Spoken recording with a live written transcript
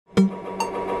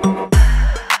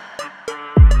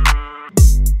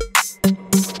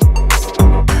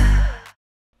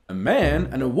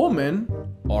and a woman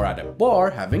are at a bar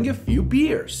having a few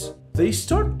beers. They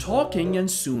start talking and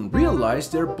soon realize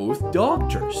they're both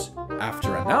doctors.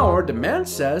 After an hour, the man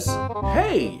says,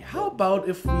 "Hey, how about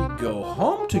if we go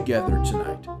home together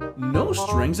tonight? No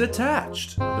strings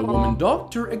attached." The woman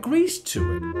doctor agrees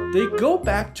to it. They go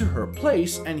back to her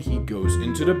place and he goes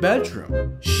into the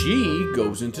bedroom. She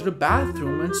goes into the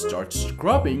bathroom and starts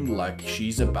scrubbing like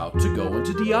she's about to go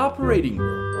into the operating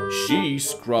room. She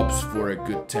scrubs for a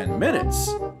good 10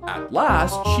 minutes. At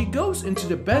last, she goes into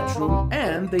the bedroom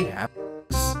and they have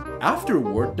sex.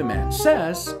 Afterward, the man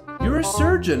says, "You're a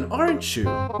surgeon, aren't you?"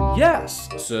 "Yes,"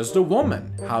 says the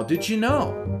woman. "How did you know?"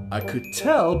 "I could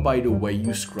tell by the way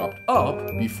you scrubbed up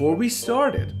before we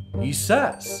started." He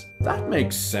says, "That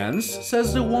makes sense,"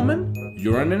 says the woman.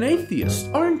 "You're an atheist,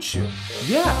 aren't you?"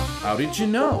 "Yeah, how did you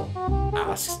know?"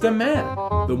 asks the man.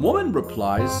 The woman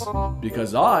replies,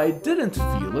 "Because I didn't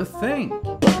feel a thing."